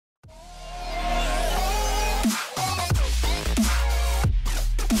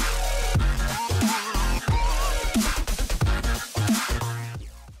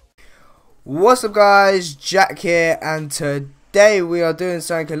What's up guys, Jack here, and today we are doing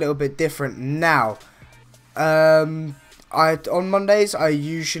something a little bit different now. On Mondays I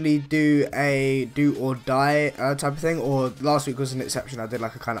usually do a do or die type of thing, or last week was an exception, I did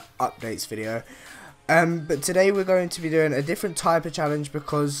like a kind of updates video. But today we're going to be doing a different type of challenge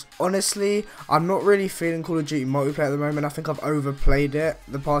because honestly I'm not really feeling Call of Duty multiplayer at the moment. I think I've overplayed it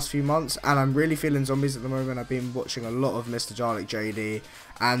the past few months and I'm really feeling zombies at the moment. I've been watching a lot of Mr. Dalek JD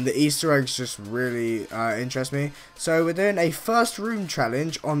and the Easter eggs just really interest me. So we're doing a first room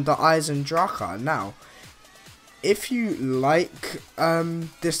challenge on the Eisendrache. Now if you like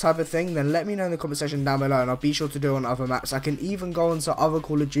this type of thing, then let me know in the comment section down below and I'll be sure to do it on other maps. I can even go on to other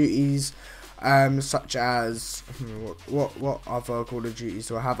Call of Duties, such as what other Call of Duties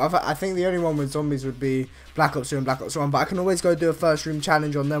do I have? I think the only one with zombies would be Black Ops 2 and Black Ops 1, but I can always go do a first room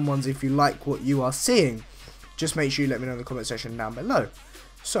challenge on them ones if you like what you are seeing. Just make sure you let me know in the comment section down below.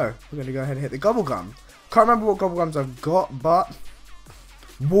 So we're going to go ahead and hit the gobble gum. Can't remember what gobble gums I've got, but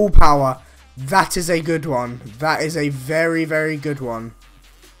wall power, that is a good one. That is a very, very good one.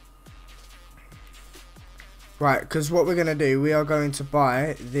 Right, because what we're going to do, we are going to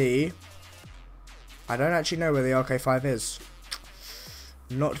buy the... I don't actually know where the RK5 is.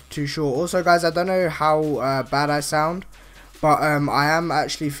 Not too sure. Also, guys, I don't know how bad I sound, but I am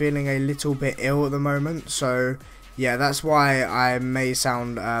actually feeling a little bit ill at the moment. So, yeah, that's why I may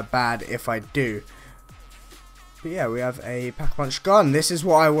sound bad if I do. But yeah, we have a pack-a-punch gun. This is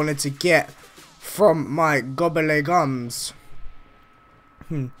what I wanted to get from my gobble gums.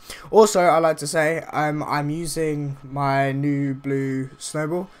 Also, I like to say I'm using my new blue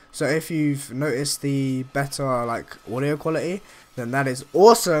snowball. So if you've noticed the better like audio quality, then that is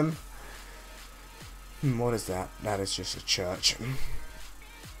awesome. What is that? That is just a church.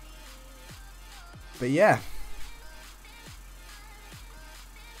 But yeah.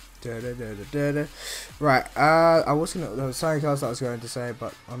 Right. I was gonna. There was something else that I was going to say,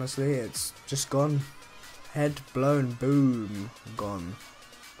 but honestly, it's just gone. Head blown. Boom. Gone.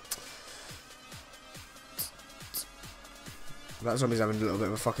 That zombie's having a little bit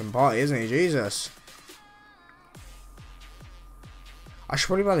of a fucking party, isn't he? Jesus. I should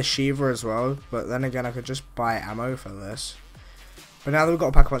probably buy the Shiva as well, but then again, I could just buy ammo for this. But now that we've got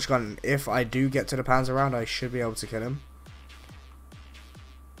a pack-a-punch gun, if I do get to the Panzer round, I should be able to kill him.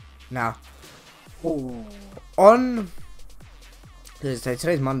 Now, on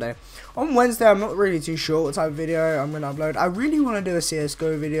today's Monday. On Wednesday, I'm not really too sure what type of video I'm going to upload. I really want to do a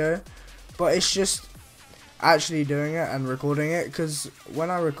CSGO video, but it's just actually doing it and recording it, because when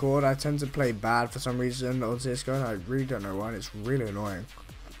I record I tend to play bad for some reason on CSGO and I really don't know why, and it's really annoying.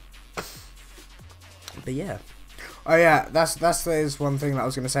 But yeah, oh yeah, that's one thing that I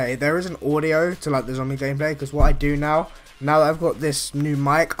was going to say. There is an audio to like the zombie gameplay, because what I do now that I've got this new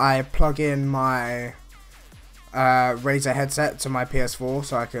mic, I plug in my Razer headset to my PS4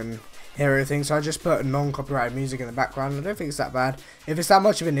 so I can hear everything. So I just put non-copyrighted music in the background. I don't think it's that bad. If it's that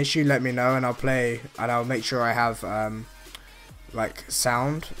much of an issue, let me know and I'll play, and I'll make sure I have like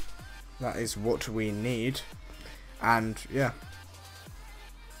sound. That is what we need. And yeah,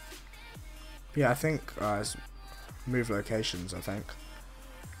 I think it's move locations, I think.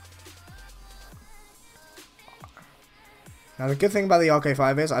 Now the good thing about the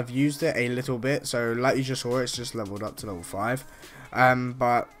RK5 is I've used it a little bit, so like you just saw, it's just leveled up to level 5.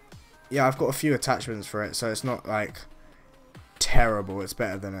 But yeah, I've got a few attachments for it, so it's not like terrible. It's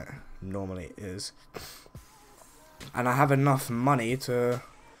better than it normally is. And I have enough money to,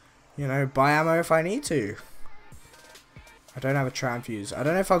 you know, buy ammo if I need to. I don't have a transfuse. I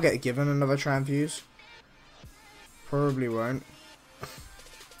don't know if I'll get given another transfuse. Probably won't.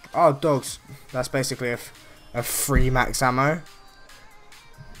 Oh, dogs. That's basically a free max ammo.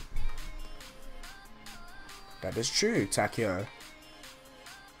 That is true, Takio.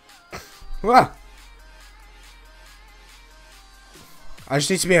 Wah! I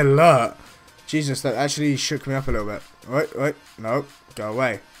just need to be alert. Jesus, that actually shook me up a little bit. Wait, no, go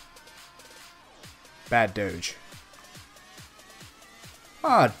away. Bad Doge.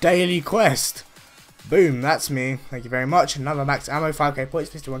 Ah, daily quest. Boom, that's me. Thank you very much. Another max ammo, 5k points,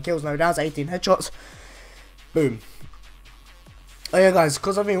 51 kills, no downs, 18 headshots. Boom. Oh yeah, guys,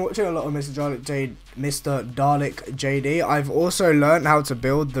 because I've been watching a lot of Mr. Dalek JD, I've also learned how to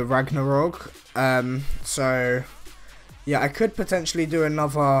build the Ragnarok. So yeah, I could potentially do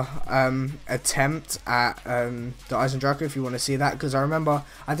another attempt at the Eisendrache if you want to see that, because I remember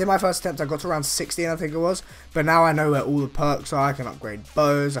I did my first attempt, I got to around 16 I think it was, but now I know where all the perks are. I can upgrade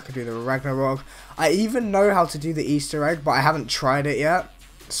bows, I can do the Ragnarok, I even know how to do the Easter egg, but I haven't tried it yet,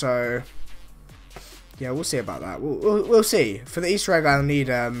 so yeah, we'll see about that. We'll see. For the Easter egg, I'll need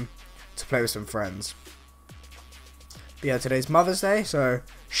to to play with some friends. But yeah, today's Mother's Day, so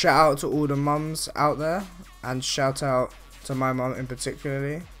shout out to all the mums out there, and shout out to my mum in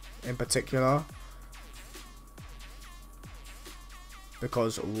particular,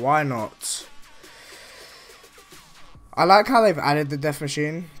 because why not? I like how they've added the death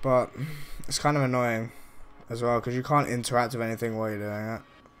machine, but it's kind of annoying as well because you can't interact with anything while you're doing it.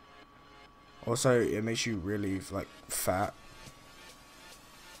 Also, it makes you really like fat.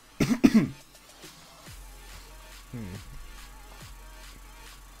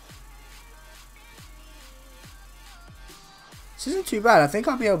 This isn't too bad. I think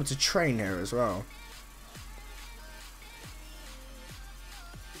I'll be able to train here as well.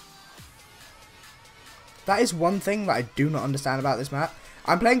 That is one thing that I do not understand about this map.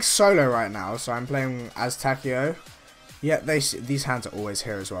 I'm playing solo right now, so I'm playing as Takeo. Yet these hands are always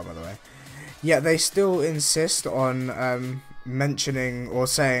here as well, by the way. Yet they still insist on mentioning or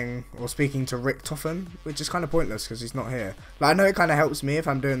saying or speaking to Richtofen, which is kind of pointless because he's not here. Like, I know it kind of helps me if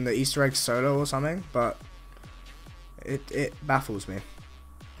I'm doing the Easter egg solo or something, but it baffles me.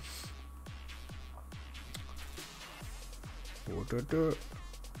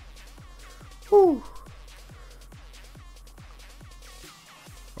 Woo.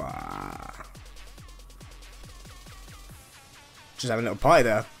 Wow. Just having a little pie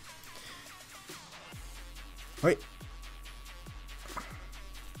there. Wait.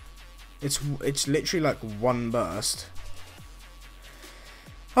 It's literally like one burst.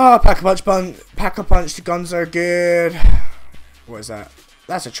 Oh, Pack-a-Punch the guns are good. What is that?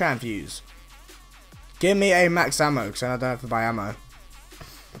 That's a transfuse. Give me a max ammo, because I don't have to buy ammo.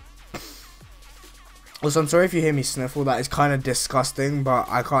 Also, I'm sorry if you hear me sniffle. That is kind of disgusting, but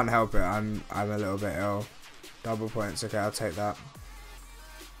I can't help it. I'm a little bit ill. Double points. Okay, I'll take that.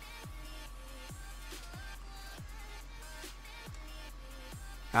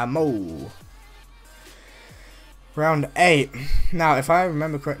 Ammo. Round 8. Now, if I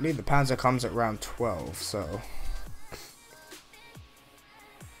remember correctly, the Panzer comes at round 12, so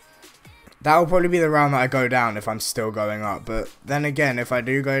that will probably be the round that I go down if I'm still going up. But then again, if I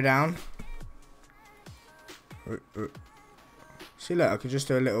do go down, see, look, I could just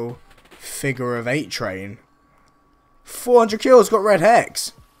do a little figure of 8 train. 400 kills, got red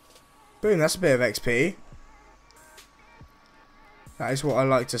hex. Boom, that's a bit of XP. That is what I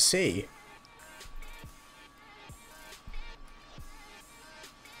like to see.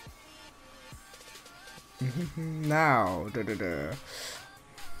 Now,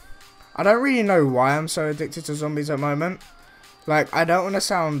 I don't really know why I'm so addicted to zombies at the moment. Like, I don't want to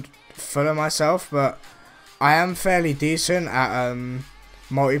sound full of myself, but I am fairly decent at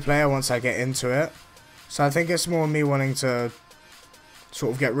multiplayer once I get into it. So I think it's more me wanting to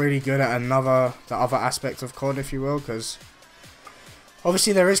sort of get really good at the other aspect of COD, if you will, because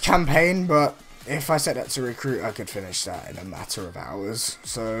obviously there is campaign, but if I set that to recruit, I could finish that in a matter of hours.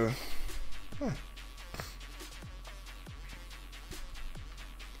 So, yeah.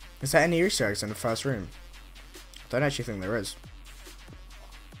 Is there any Easter eggs in the first room? I don't actually think there is.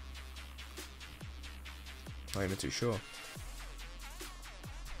 Not even too sure.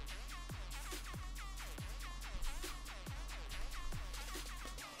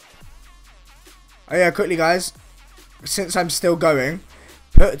 Oh yeah, quickly guys, since I'm still going,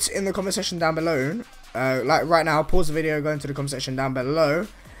 put in the comment section down below, like right now, pause the video, go into the comment section down below,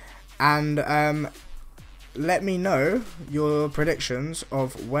 and let me know your predictions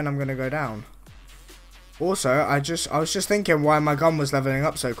of when I'm going to go down. Also, I was just thinking why my gun was leveling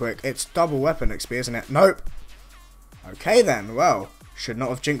up so quick. It's double weapon XP, isn't it? Nope. Okay then, well, should not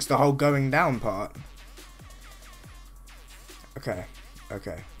have jinxed the whole going down part. Okay.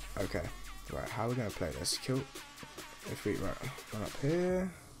 Right, how are we going to play this? Kill. If we run up here.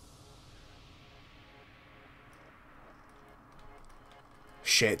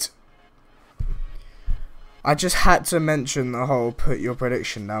 Shit. I just had to mention the whole put your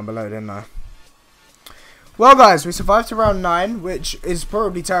prediction down below, didn't I? Well guys, we survived to round 9, which is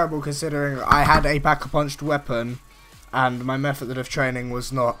probably terrible considering I had a Pack-a-Punched weapon and my method of training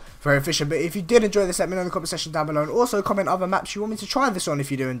was not very efficient. But if you did enjoy this, let me know in the comment section down below, and also comment other maps you want me to try this on if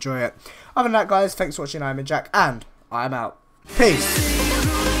you do enjoy it. Other than that guys, thanks for watching. I'm Jack, and I'm out. Peace.